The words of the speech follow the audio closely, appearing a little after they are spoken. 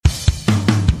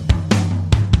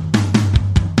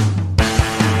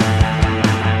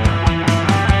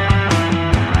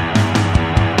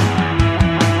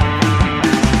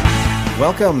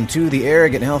Welcome to the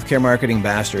Arrogant Healthcare Marketing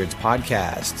Bastards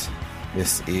podcast.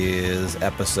 This is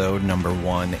episode number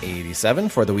 187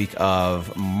 for the week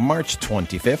of March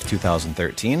 25th,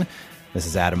 2013. This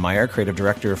is Adam Meyer, Creative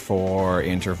Director for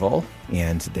Interval,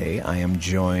 and today I am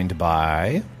joined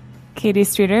by... Katie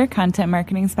Streeter, Content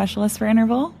Marketing Specialist for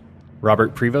Interval.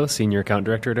 Robert Prevost, Senior Account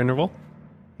Director at Interval.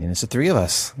 And it's the three of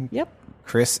us. Yep.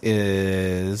 Chris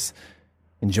is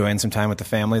enjoying some time with the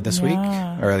family this week,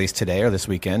 or at least today or this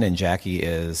weekend, and Jackie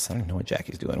is... I don't know what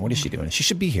Jackie's doing. What is she doing? She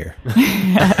should be here.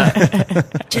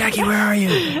 Jackie, where are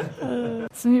you?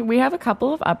 So we have a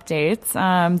couple of updates.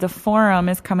 The forum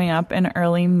is coming up in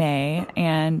early May,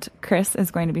 and Chris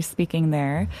is going to be speaking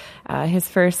there. His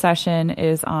first session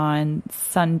is on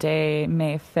Sunday,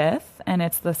 May 5th, and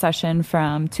it's the session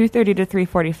from 2:30 to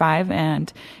 3:45,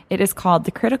 and it is called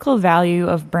The Critical Value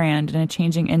of Brand in a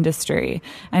Changing Industry.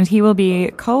 And he will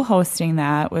be co-hosting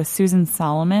that with Susan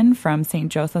Solomon from St.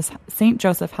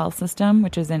 Joseph Health System,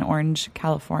 which is in Orange,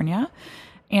 California.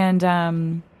 And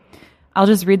I'll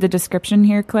just read the description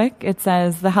here quick. It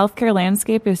says, the healthcare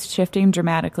landscape is shifting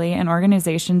dramatically and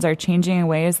organizations are changing in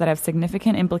ways that have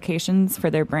significant implications for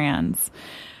their brands.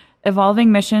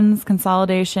 Evolving missions,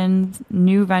 consolidations,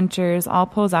 new ventures all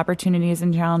pose opportunities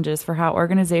and challenges for how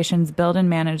organizations build and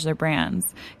manage their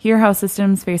brands. Hear how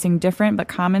systems facing different but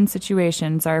common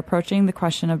situations are approaching the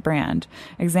question of brand.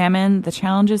 Examine the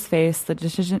challenges faced, the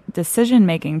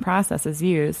decision-making processes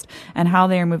used, and how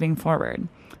they are moving forward.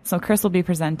 So Chris will be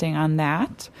presenting on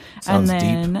that. Sounds and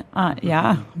then, deep.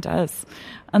 Yeah, it does.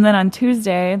 And then on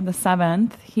Tuesday, the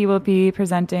 7th, he will be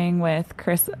presenting with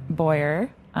Chris Boyer.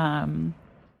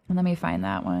 Let me find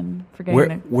that one.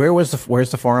 Where's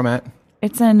the forum at?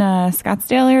 It's in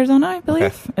Scottsdale, Arizona, I believe.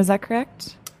 Okay. Is that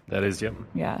correct? That is, yep.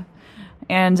 Yeah.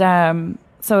 And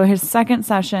so his second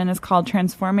session is called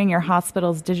Transforming Your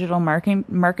Hospital's Digital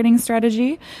Marketing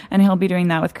Strategy, and he'll be doing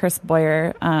that with Chris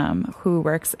Boyer, who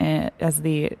works as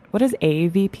what does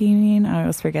AVP mean? I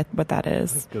always forget what that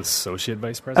is. Associate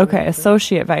Vice President? Okay,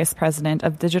 Associate Vice President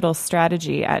of Digital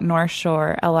Strategy at North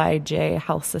Shore LIJ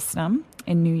Health System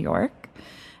in New York.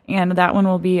 And that one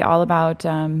will be all about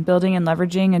building and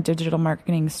leveraging a digital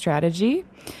marketing strategy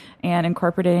and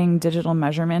incorporating digital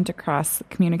measurement across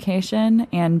communication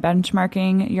and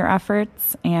benchmarking your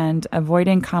efforts and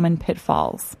avoiding common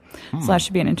pitfalls. So that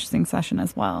should be an interesting session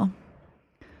as well.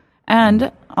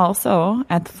 And also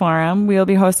at the forum, we'll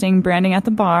be hosting Branding at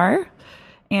the Bar.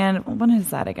 And when is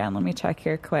that again? Let me check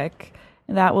here quick.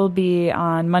 That will be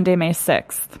on Monday, May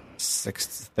 6th.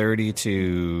 6:30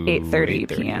 to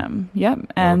 8:30 p.m.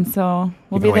 Yep. And so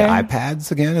we'll be there.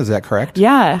 iPads again, is that correct?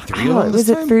 Yeah. 3 of them was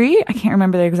it 3? I can't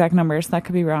remember the exact numbers. That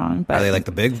could be wrong. But are they like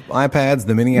the big iPads,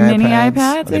 the mini iPads? Mini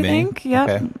iPads, I think. Yep.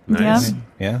 Okay. Nice. Yep.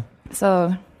 Yeah.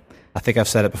 So I think I've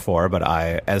said it before, but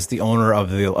as the owner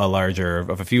of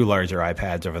a few larger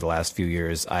iPads over the last few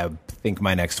years, I think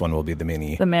my next one will be the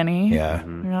mini. The mini? Yeah.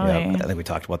 Mm-hmm. Really? Yeah. I think we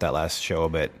talked about that last show,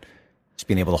 but just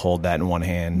being able to hold that in one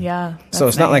hand. Yeah. So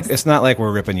it's not like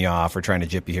we're ripping you off or trying to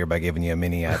gyp you here by giving you a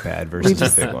mini iPad versus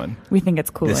a big one. We think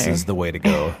it's cooler. This is the way to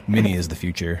go. Mini is the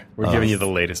future. We're giving you the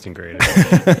latest and greatest.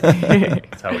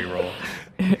 That's how we roll.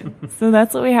 So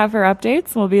that's what we have for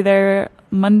updates. We'll be there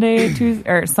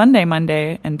Sunday,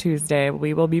 Monday, and Tuesday.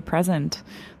 We will be present.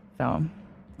 So.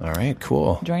 All right,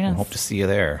 cool. Join us. I hope to see you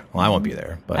there. Well, I won't be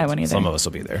there, but I won't either. Some of us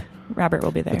will be there. Robert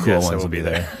will be there. The cool ones will be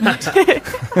there.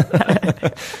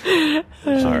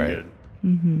 All right.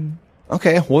 Mm-hmm.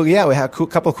 Okay, well, yeah, we have a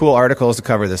couple of cool articles to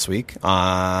cover this week.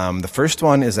 The first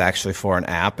one is actually for an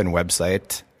app and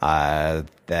website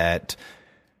that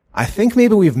I think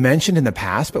maybe we've mentioned in the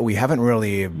past, but we haven't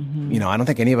really, I don't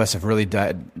think any of us have really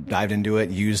dived into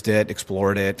it, used it,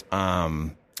 explored it.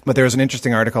 But there was an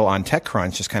interesting article on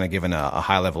TechCrunch just kind of giving a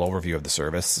high-level overview of the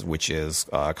service, which is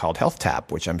called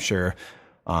HealthTap, which I'm sure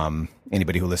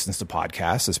anybody who listens to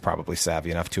podcasts is probably savvy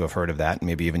enough to have heard of that and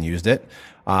maybe even used it.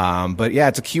 But yeah,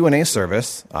 it's a Q&A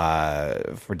service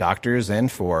for doctors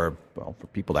and for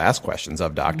people to ask questions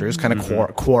of doctors, kind of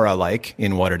Quora-like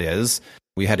in what it is.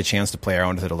 We had a chance to play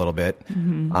around with it a little bit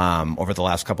over the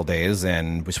last couple of days,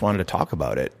 and we just wanted to talk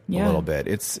about it a little bit.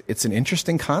 It's an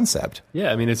interesting concept.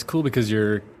 Yeah, I mean, it's cool because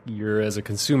you're as a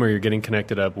consumer, you're getting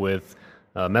connected up with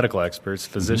medical experts,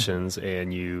 physicians,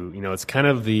 and it's kind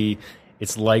of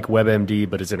it's like WebMD,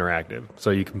 but it's interactive. So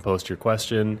you can post your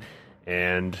question,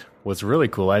 and what's really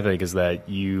cool, I think, is that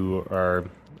you are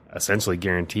essentially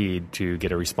guaranteed to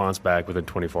get a response back within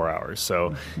 24 hours.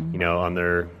 So, on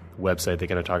their website, they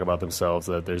kind of talk about themselves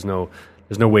that there's no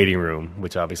waiting room,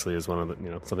 which obviously is one of the,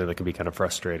 something that can be kind of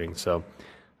frustrating. So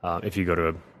if you go to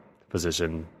a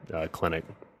physician clinic,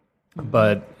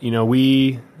 But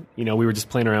we were just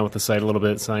playing around with the site a little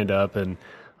bit, signed up, and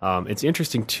it's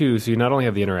interesting too. So you not only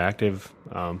have the interactive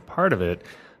part of it,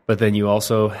 but then you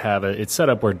also have it's set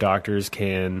up where doctors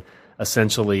can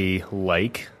essentially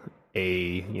like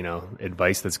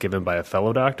advice that's given by a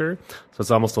fellow doctor. So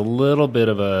it's almost a little bit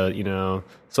of a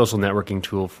social networking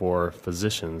tool for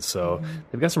physicians. So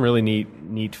they've got some really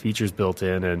neat features built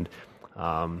in, and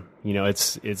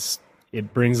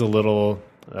it brings a little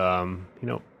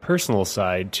personal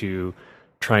side to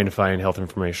trying to find health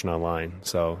information online.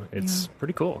 So it's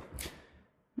pretty cool.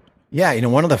 Yeah,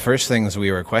 one of the first things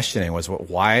we were questioning was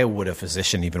why would a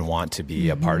physician even want to be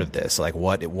a part of this? Like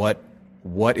what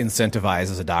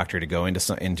incentivizes a doctor to go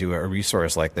into a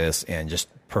resource like this and just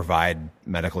provide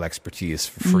medical expertise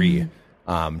for free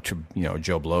to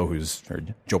Joe Blow, or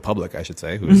Joe Public, I should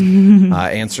say, who's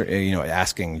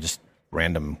asking just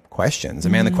random questions.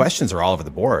 And man, the questions are all over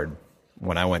the board.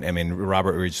 When I went,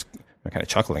 Robert, we were just kind of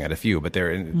chuckling at a few, but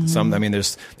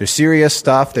there's serious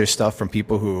stuff. There's stuff from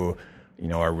people who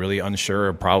are really unsure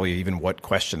of probably even what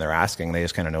question they're asking. They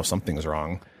just kind of know something's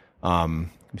wrong.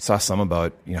 We saw some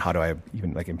about, how do I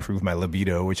even improve my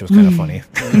libido, which was kind of funny.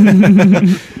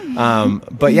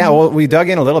 But yeah, well, we dug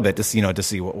in a little bit to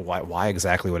see why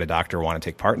exactly would a doctor want to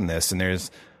take part in this. And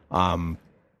there's some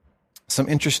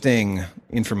interesting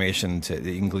information that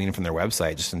you can glean from their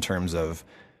website, just in terms of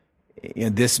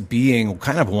this being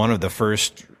kind of one of the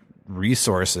first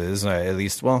resources, at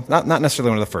least, well, not necessarily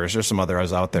one of the first. There's some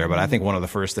others out there, but I think one of the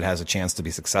first that has a chance to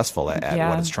be successful at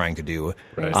what it's trying to do,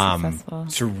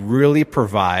 to really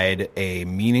provide a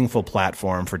meaningful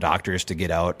platform for doctors to get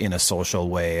out in a social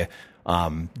way,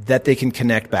 that they can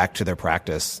connect back to their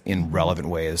practice in relevant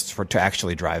ways to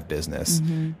actually drive business.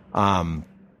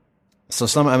 So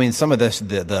some of this,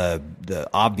 the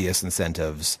obvious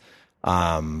incentives,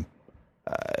 I'm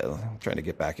trying to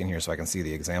get back in here so I can see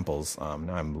the examples.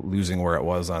 Now I'm losing where it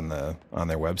was on their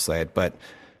website, but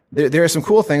there are some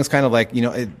cool things. Kind of like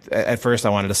at first I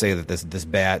wanted to say that this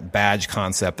badge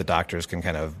concept that doctors can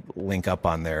kind of link up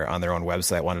on their own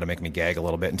website wanted to make me gag a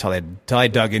little bit until I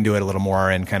dug into it a little more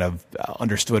and kind of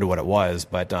understood what it was.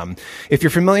 But if you're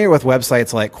familiar with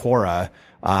websites like Quora,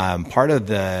 part of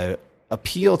the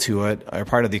appeal to it, or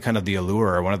part of the kind of the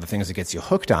allure, or one of the things that gets you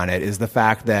hooked on it, is the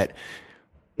fact that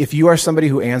if you are somebody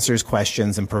who answers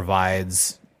questions and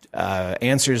provides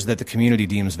answers that the community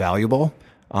deems valuable,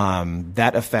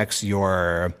 that affects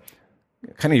your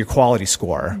quality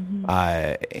score.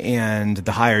 And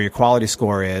the higher your quality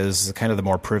score is, kind of the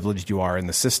more privileged you are in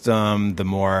the system, the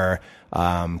more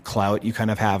clout you kind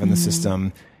of have in the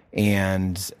system,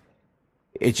 and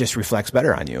it just reflects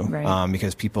better on you,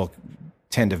 because people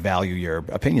tend to value your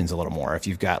opinions a little more. If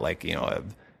you've got a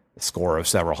score of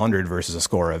several hundred versus a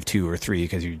score of 2 or 3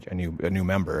 because you're a new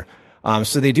member.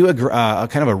 So they do a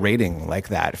kind of a rating like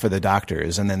that for the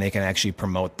doctors, and then they can actually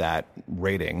promote that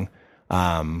rating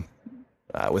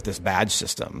with this badge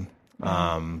system.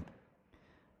 And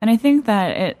I think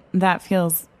that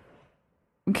feels,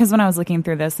 because when I was looking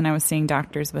through this and I was seeing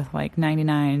doctors with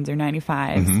 99s or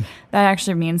 95s, that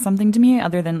actually means something to me,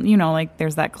 other than,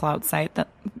 there's that clout site that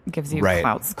gives you a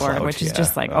clout score, which is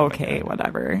just okay,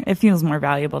 whatever. It feels more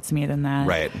valuable to me than that.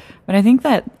 Right. But I think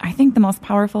the most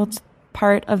powerful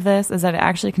part of this is that it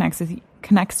actually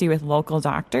connects you with local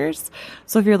doctors.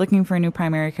 So if you're looking for a new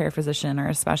primary care physician or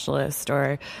a specialist,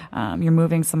 or you're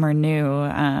moving somewhere new,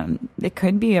 it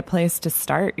could be a place to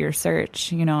start your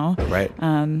search, Right.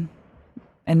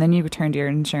 And then you turn to your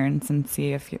insurance and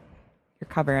see if you're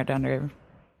covered under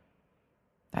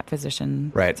that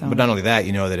physician. Right. So. But not only that,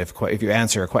 that if you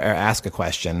ask a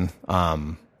question,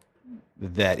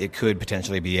 that it could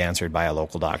potentially be answered by a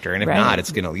local doctor, and if not,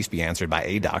 it's going to at least be answered by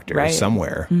a doctor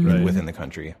somewhere within the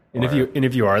country. And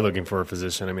if you are looking for a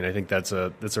physician, I think that's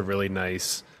a really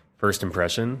nice first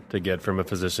impression to get from a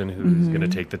physician who's going to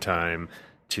take the time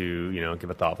to give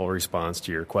a thoughtful response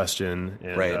to your question.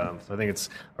 And, so I think it's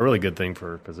a really good thing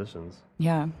for physicians.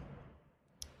 Yeah,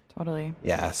 totally.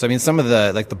 Yeah. So some of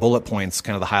the bullet points,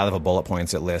 kind of the high level bullet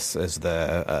points it lists as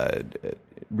the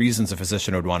reasons a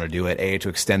physician would want to do it: A, to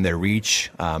extend their reach;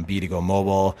 B, to go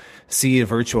mobile; C, to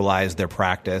virtualize their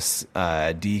practice;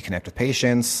 D, connect with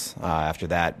patients; after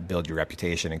that, build your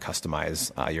reputation and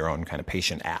customize your own kind of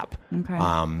patient app. Okay.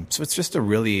 So it's just a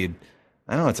really,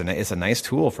 I don't know, it's a nice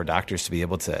tool for doctors to be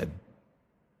able to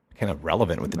kind of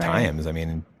relevant with the times.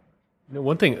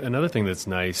 Another thing that's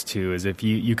nice too is if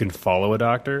you can follow a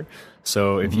doctor.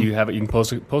 So if you have it, you can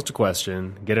post a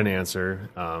question, get an answer.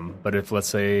 But if, let's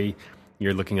say,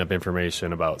 you're looking up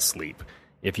information about sleep,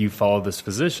 if you follow this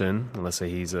physician, and let's say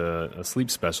he's a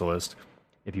sleep specialist,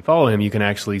 if you follow him, you can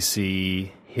actually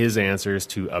see his answers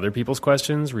to other people's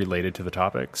questions related to the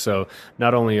topic. So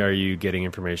not only are you getting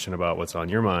information about what's on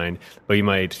your mind, but you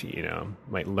might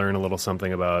learn a little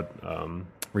something about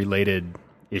related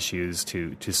issues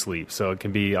to sleep. So it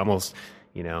can be almost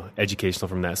educational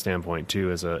from that standpoint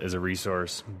too, as a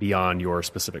resource beyond your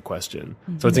specific question.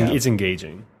 So it's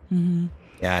engaging. Mm-hmm.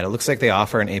 Yeah, and it looks like they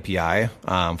offer an API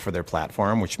for their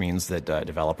platform, which means that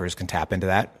developers can tap into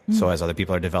that. So as other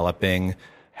people are developing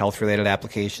health-related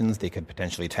applications, they could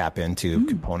potentially tap into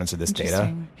components of this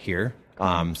data here.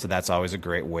 So that's always a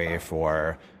great way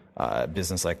for a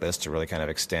business like this to really kind of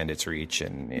extend its reach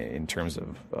in terms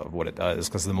of what it does.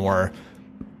 Because the more,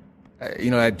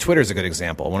 Twitter is a good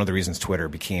example. One of the reasons Twitter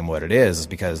became what it is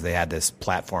because they had this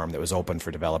platform that was open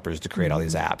for developers to create all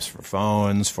these apps for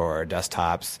phones, for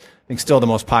desktops. I think still the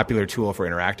most popular tool for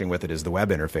interacting with it is the web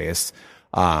interface.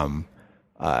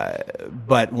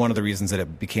 But one of the reasons that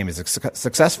it became as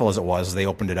successful as it was, they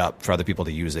opened it up for other people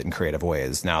to use it in creative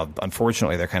ways. Now,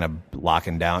 unfortunately, they're kind of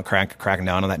cracking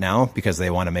down on that now because they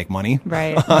want to make money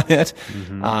on it.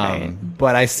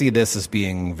 But I see this as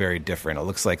being very different. It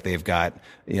looks like they've got,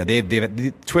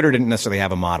 Twitter didn't necessarily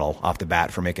have a model off the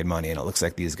bat for making money, and it looks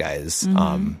like these guys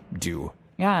do.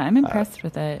 Yeah, I'm impressed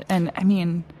with it. And I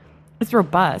mean, it's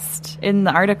robust. In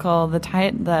the article,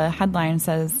 the headline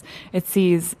says it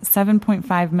sees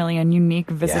 7.5 million unique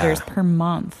visitors per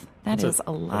month. That's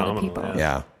a lot of people.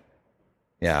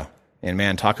 Yeah. And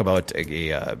man, talk about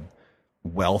a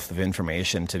wealth of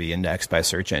information to be indexed by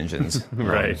search engines.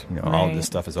 Right. All of this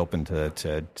stuff is open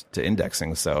to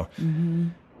indexing. So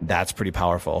that's pretty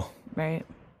powerful. Right.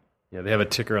 Yeah, they have a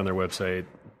ticker on their website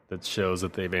that shows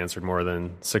that they've answered more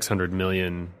than 600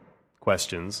 million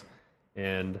questions.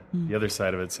 And the other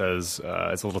side of it says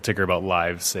it's a little ticker about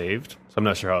lives saved. So I'm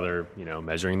not sure how they're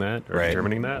measuring that or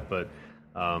determining that. But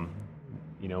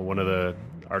one of the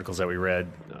articles that we read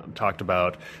talked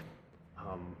about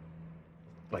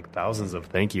like thousands of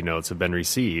thank you notes have been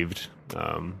received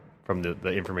from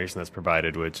the information that's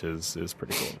provided, which is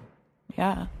pretty cool.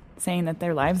 Yeah, saying that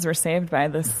their lives were saved by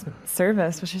this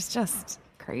service, which is just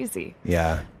crazy.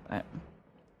 Yeah. But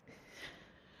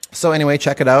so anyway,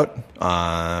 check it out.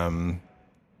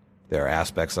 There are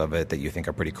aspects of it that you think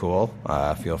are pretty cool.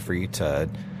 Feel free to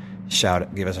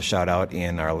give us a shout out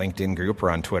in our LinkedIn group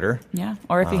or on Twitter. Yeah,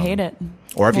 or if you hate it.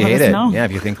 Or if you hate it. Yeah,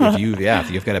 if you think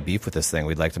if you've got a beef with this thing,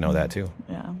 we'd like to know that too.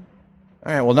 Yeah. All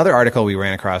right. Well, another article we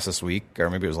ran across this week, or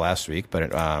maybe it was last week,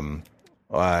 but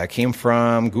it came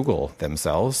from Google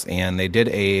themselves, and they did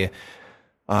a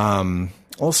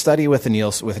little study with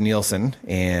Nielsen,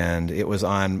 and it was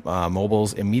on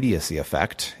mobile's immediacy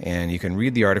effect. And you can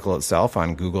read the article itself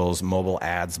on Google's mobile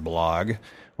ads blog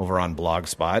over on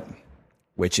Blogspot,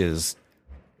 which is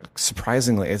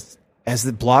surprisingly, has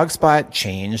the Blogspot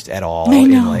changed at all? I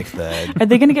know. In Are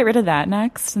they going to get rid of that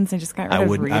next since they just got rid of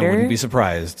Reader? I wouldn't be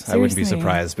surprised. Seriously. I wouldn't be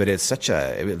surprised. But it's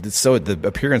the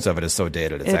appearance of it is so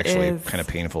dated. It's actually kind of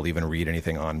painful to even read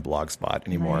anything on Blogspot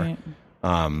anymore.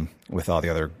 Right. With all the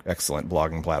other excellent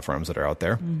blogging platforms that are out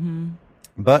there.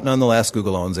 But nonetheless,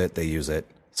 Google owns it. They use it.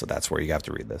 So that's where you have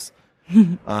to read this.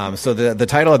 So the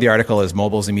title of the article is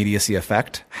Mobile's Immediacy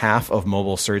Effect. Half of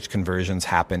mobile search conversions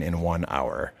happen in 1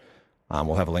 hour.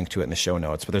 We'll have a link to it in the show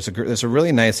notes. But there's a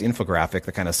really nice infographic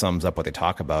that kind of sums up what they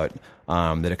talk about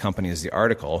that accompanies the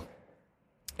article.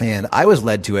 And I was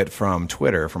led to it from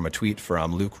Twitter, from a tweet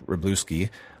from Luke Wroblewski,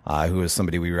 who is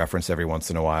somebody we reference every once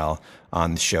in a while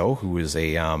on the show, who is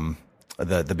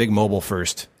the big mobile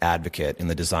first advocate in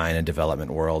the design and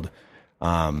development world.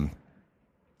 And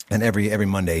every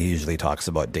Monday he usually talks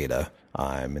about data.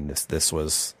 And this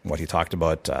was what he talked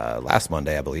about last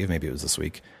Monday, I believe. Maybe it was this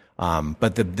week.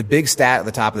 But the big stat at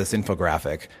the top of this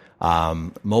infographic,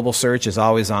 mobile search is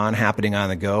always on, happening on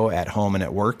the go, at home and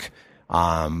at work.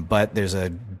 But there's a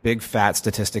big fat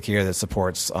statistic here that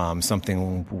supports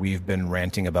something we've been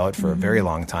ranting about for a very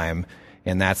long time,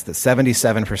 and that's that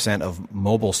 77% of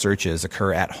mobile searches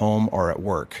occur at home or at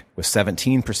work, with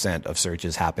 17% of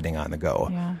searches happening on the go.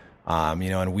 Yeah.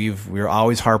 And we're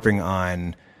always harping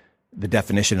on the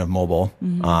definition of mobile,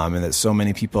 and that so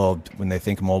many people, when they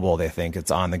think mobile, they think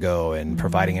it's on the go and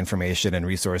providing information and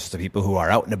resources to people who are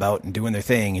out and about and doing their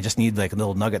thing. You just need like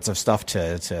little nuggets of stuff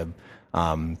to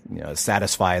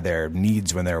satisfy their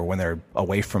needs when they're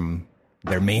away from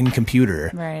their main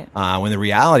computer. Right. When the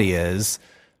reality is,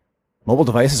 mobile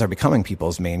devices are becoming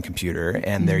people's main computer,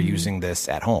 and they're using this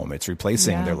at home. It's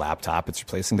replacing their laptop. It's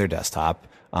replacing their desktop.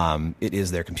 It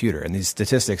is their computer. And these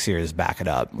statistics here is back it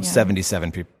up.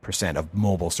 77% of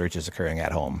mobile searches occurring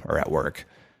at home or at work.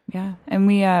 Yeah. And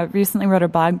we recently wrote a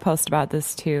blog post about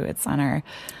this too. It's on our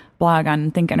blog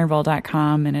on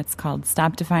thinkinterval.com, and it's called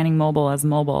Stop Defining Mobile as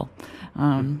Mobile.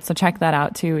 So check that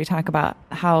out too. We talk about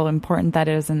how important that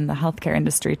is in the healthcare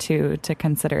industry too, to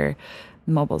consider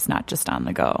mobile's not just on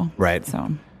the go. Right. So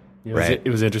It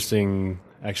was interesting.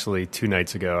 Actually, 2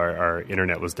 nights ago, our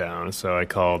internet was down. So I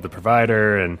called the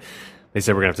provider, and they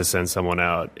said we're going to have to send someone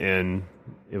out. And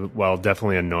while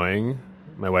definitely annoying,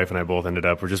 my wife and I both ended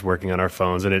up, we're just working on our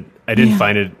phones. And I didn't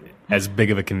find it as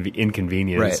big of an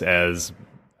inconvenience as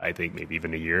I think maybe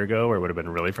even a year ago, where it would have been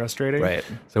really frustrating. Right.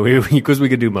 So because we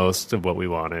could do most of what we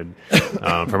wanted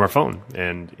from our phone.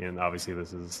 And obviously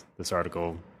this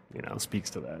article speaks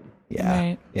to that. Yeah.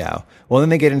 Right. Yeah. Well, then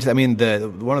they get into,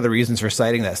 one of the reasons for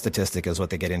citing that statistic is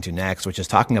what they get into next, which is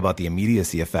talking about the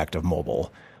immediacy effect of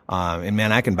mobile. And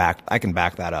man, I can back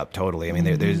that up totally.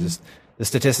 There's the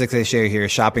statistics they share here.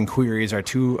 Shopping queries are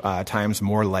 2 times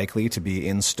more likely to be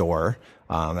in store.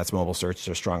 That's mobile searches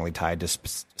are strongly tied to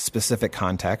specific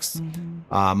contexts.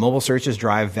 Mobile searches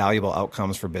drive valuable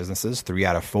outcomes for businesses. 3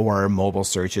 out of 4 mobile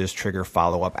searches trigger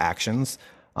follow-up actions.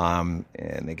 And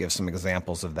they give some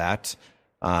examples of that.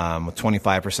 With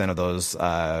 25% of those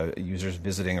users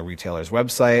visiting a retailer's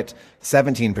website,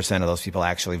 17% of those people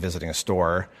actually visiting a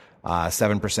store,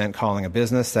 7% calling a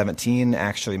business, 17%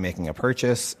 actually making a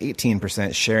purchase,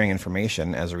 18% sharing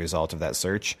information as a result of that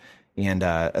search, and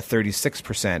a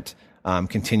 36%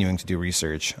 continuing to do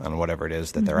research on whatever it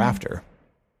is that they're after.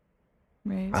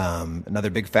 Right. Another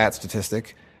big fat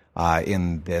statistic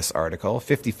in this article,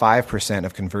 55%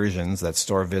 of conversions that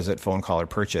store visit, phone call, or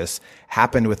purchase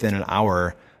happened within an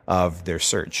hour of their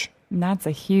search. And that's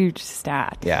a huge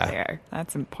stat there.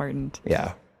 That's important.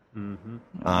 Yeah. And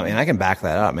I can back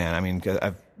that up, man.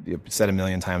 I've said a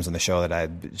million times on the show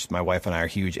that my wife and I are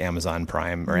huge Amazon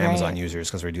Prime or Amazon users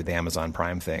because we do the Amazon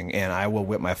Prime thing. And I will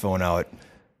whip my phone out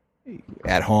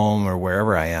at home or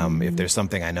wherever I am if there's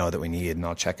something I know that we need, and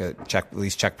I'll at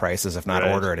least check prices, if not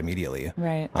order it immediately.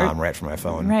 Right. Right from my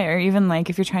phone. Right. Or even like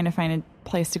if you're trying to find a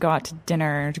place to go out to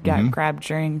dinner or to grab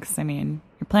drinks, you're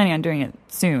planning on doing it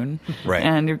soon. Right.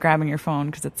 And you're grabbing your phone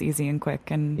because it's easy and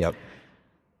quick. And Yep.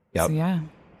 So, yeah.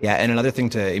 Yeah, and another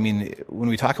thing when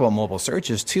we talk about mobile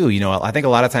searches too, I think a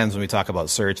lot of times when we talk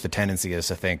about search, the tendency is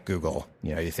to think Google.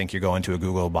 You think you're going to a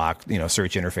Google box,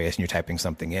 search interface and you're typing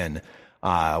something in.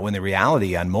 When the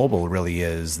reality on mobile really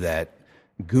is that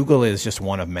Google is just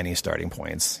one of many starting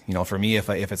points. For me, if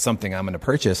it's something I'm going to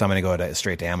purchase, I'm going to go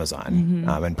straight to Amazon,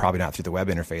 and probably not through the web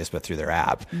interface, but through their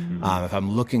app. If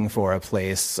I'm looking for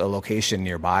a location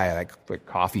nearby, like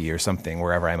coffee or something,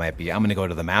 wherever I might be, I'm going to go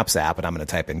to the Maps app and I'm going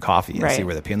to type in coffee and see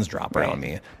where the pins drop around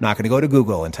me. I'm not going to go to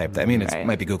Google and type that. It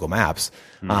might be Google Maps,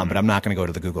 but I'm not going to go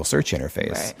to the Google search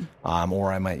interface,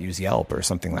 or I might use Yelp or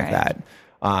something like that.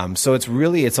 So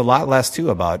it's a lot less too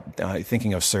about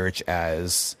thinking of search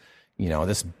as,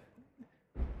 this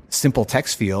simple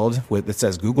text field that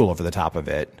says Google over the top of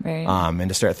it. Right. And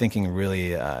to start thinking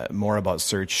really more about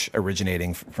search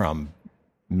originating from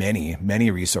many,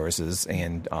 many resources,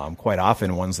 and quite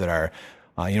often ones that are,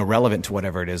 relevant to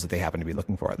whatever it is that they happen to be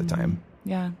looking for at the time.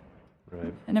 Yeah.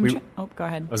 Right. And go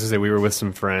ahead. I was going to say, we were with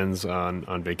some friends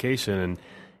on vacation,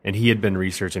 and he had been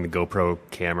researching the GoPro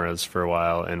cameras for a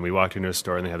while, and we walked into a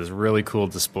store and they had this really cool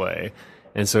display.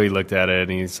 And so he looked at it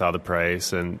and he saw the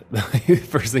price, and the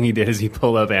first thing he did is he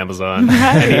pulled up Amazon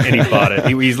and he bought it.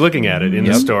 He's looking at it in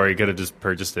the store. He could have just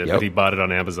purchased it, but he bought it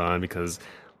on Amazon because,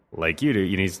 like you do,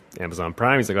 you need Amazon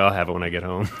Prime. He's like, I'll have it when I get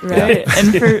home. Right.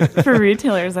 And for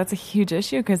retailers, that's a huge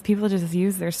issue because people just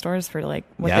use their stores for what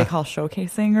they call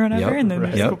showcasing or whatever, and then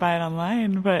they just go buy it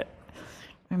online. But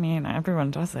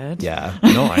everyone does it. Yeah,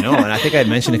 no, I know. And I think I had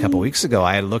mentioned a couple weeks ago,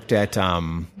 I had looked at,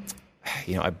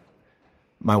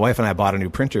 my wife and I bought a new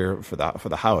printer for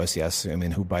the house. Yes,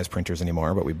 who buys printers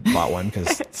anymore? But we bought one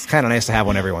because it's kind of nice to have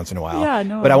one every once in a while. Yeah,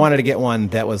 no. But I wanted to get one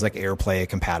that was like AirPlay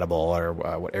compatible or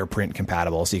AirPrint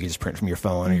compatible, so you could just print from your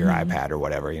phone or your iPad or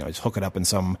whatever. Just hook it up in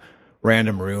some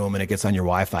random room and it gets on your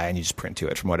Wi-Fi and you just print to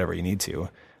it from whatever you need to.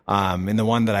 And the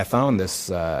one that I found,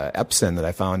 this Epson that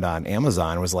I found on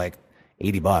Amazon, was like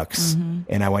 $80,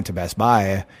 and I went to Best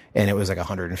Buy and it was like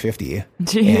 $150.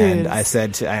 Jeez. And I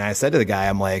said to the guy,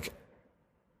 I'm like,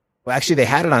 well, actually, they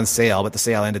had it on sale, but the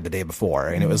sale ended the day before,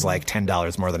 and it was like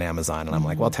 $10 more than Amazon. And I'm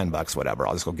like, well, $10, whatever.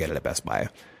 I'll just go get it at Best Buy.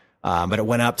 But it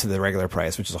went up to the regular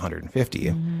price, which is $150.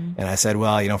 And I said,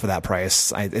 well, for that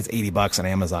price, it's $80 on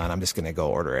Amazon. I'm just going to go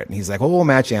order it. And he's like, well, we'll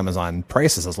match Amazon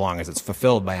prices as long as it's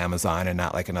fulfilled by Amazon and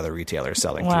not like another retailer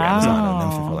selling through Amazon and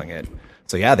them fulfilling it.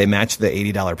 So yeah, they matched the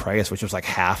 $80 price, which was like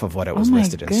half of what it was Oh my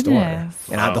listed in store. goodness.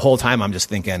 And the whole time I'm just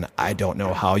thinking, I don't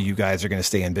know how you guys are going to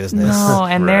stay in business. No,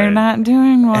 and Right. they're not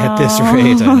doing well. At this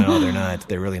rate, I know they're not.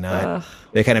 They're really not.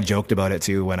 They kind of joked about it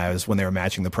too when they were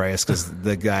matching the price, because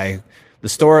the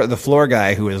floor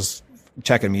guy who was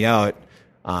checking me out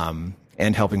and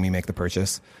helping me make the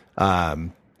purchase, Nice.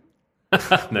 he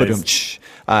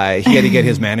had to get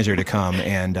his manager to come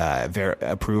and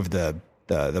approve the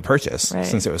purchase, Right.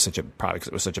 since it was such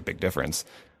a big difference.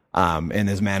 And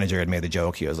his manager had made the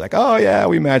joke. He was like, "Oh yeah,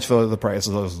 we matched the price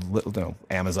of those little,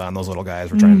 Amazon. Those little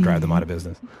guys. We're trying to drive them out of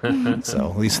business."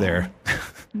 So at least they're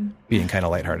being kind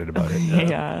of lighthearted about it.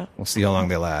 Yeah. We'll see how long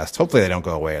they last. Hopefully they don't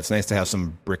go away. It's nice to have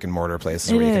some brick and mortar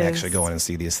places where you can actually go in and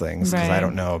see these things, because I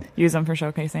don't know. Use them for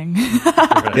showcasing.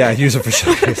 Yeah, use it for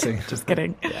showcasing. Just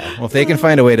kidding. Well, if they can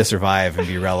find a way to survive and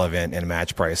be relevant and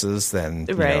match prices, then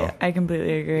you Right. know, I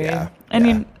completely agree. Yeah, I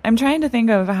mean, I'm trying to think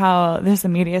of how this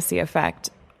immediacy effect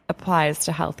applies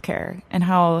to healthcare and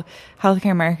how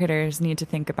healthcare marketers need to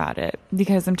think about it,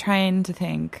 because I'm trying to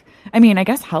think, I mean, I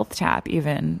guess HealthTap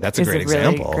even That's a is great a really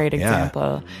example. great Yeah.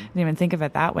 example. I didn't even think of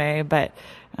it that way, but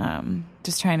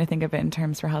just trying to think of it in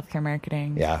terms for healthcare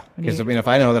marketing. Yeah, What do because you- I mean, if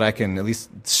I know that I can at least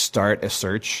start a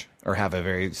search or have a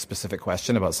very specific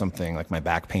question about something like my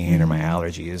back pain or my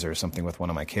allergies or something with one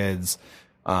of my kids,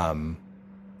 and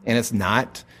it's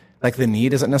not like the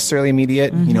need isn't necessarily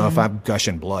immediate. You know, if I'm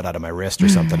gushing blood out of my wrist or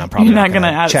something, I'm probably You're not not going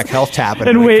gonna to ask check HealthTap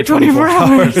and wait 24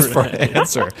 hours. for an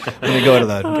answer when we go to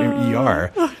the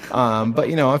ER. But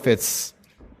you know, if it's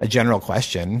a general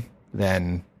question,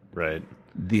 then Right.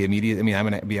 I'm going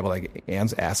to be able to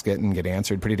ask it and get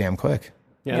answered pretty damn quick.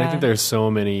 Yeah, and I Yeah. think there's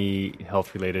so many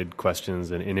health-related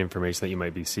questions and information that you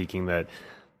might be seeking that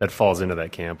falls into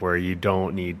that camp, where you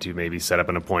don't need to maybe set up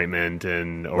an appointment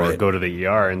or Right. go to the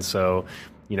ER. And so,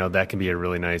 you know, that can be a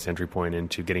really nice entry point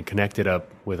into getting connected up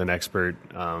with an expert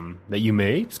that you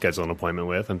may schedule an appointment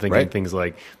with. I'm thinking Right. things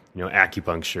like, you know,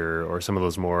 acupuncture or some of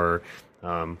those more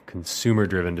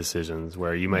consumer-driven decisions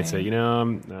where you might say, Right. you know,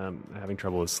 I'm having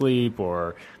trouble with sleep,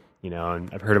 or, you know, and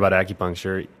I've heard about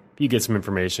acupuncture. If you get some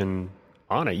information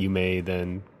on it, you may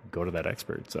then go to that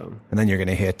expert. So And then you're going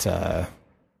to hit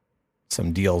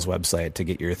some deals website to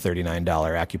get your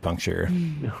 $39 acupuncture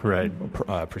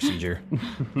right. procedure.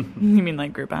 You mean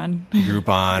like Groupon?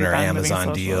 Groupon or Groupon, Amazon Living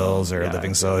Social. deals or Yeah.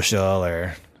 Living Social,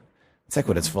 or it's like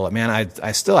what it's full of. Man,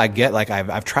 I get like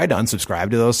I've tried to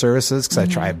unsubscribe to those services,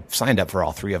 because I signed up for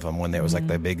all three of them when there was like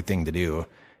the big thing to do.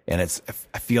 And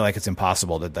I feel like it's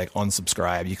impossible to like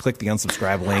unsubscribe. You click the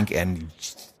unsubscribe link and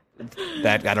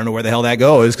that, I don't know where the hell that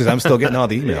goes, because I'm still getting all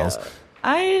the emails.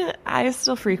 I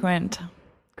still frequent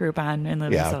Groupon and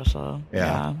Living Yeah. Social.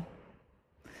 Yeah.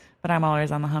 But I'm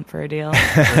always on the hunt for a deal.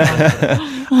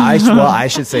 I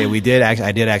should say I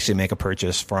did actually make a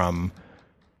purchase from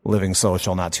Living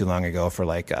Social not too long ago for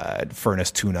like a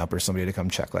furnace tune-up or somebody to come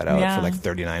check that out Yeah. for like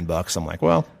 $39. I'm like,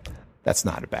 well, that's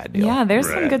not a bad deal. Yeah, there's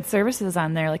some Right. good services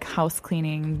on there, like house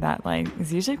cleaning, that like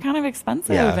is usually kind of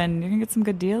expensive, Yeah. and you can get some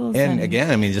good deals. And again,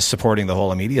 I mean, just supporting the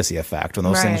whole immediacy effect. When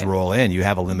those things Right. roll in, you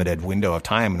have a limited window of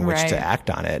time in which Right. to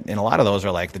act on it. And a lot of those are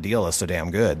like, the deal is so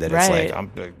damn good that Right. it's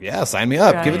like, yeah, sign me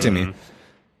up, give it to Right. me.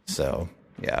 So,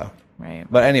 yeah. Right.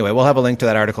 But anyway, we'll have a link to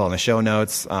that article in the show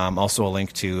notes. Also a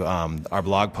link to our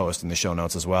blog post in the show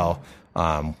notes as well,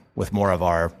 with more of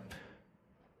our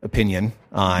opinion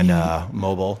on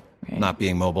mobile, Right. not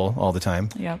being mobile all the time.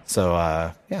 Yep. So,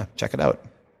 yeah, check it out.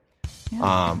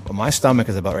 My stomach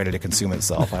is about ready to consume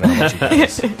itself. I don't know about you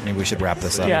guys. Maybe we should wrap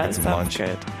this up Yeah, and it get some sounds lunch.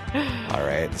 good. All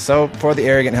right. So for the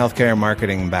Arrogant Healthcare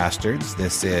Marketing Bastards,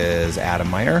 this is Adam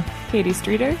Meyer. Katie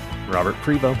Streeter. Robert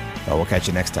Prevo. We'll catch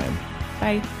you next time.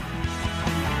 Bye.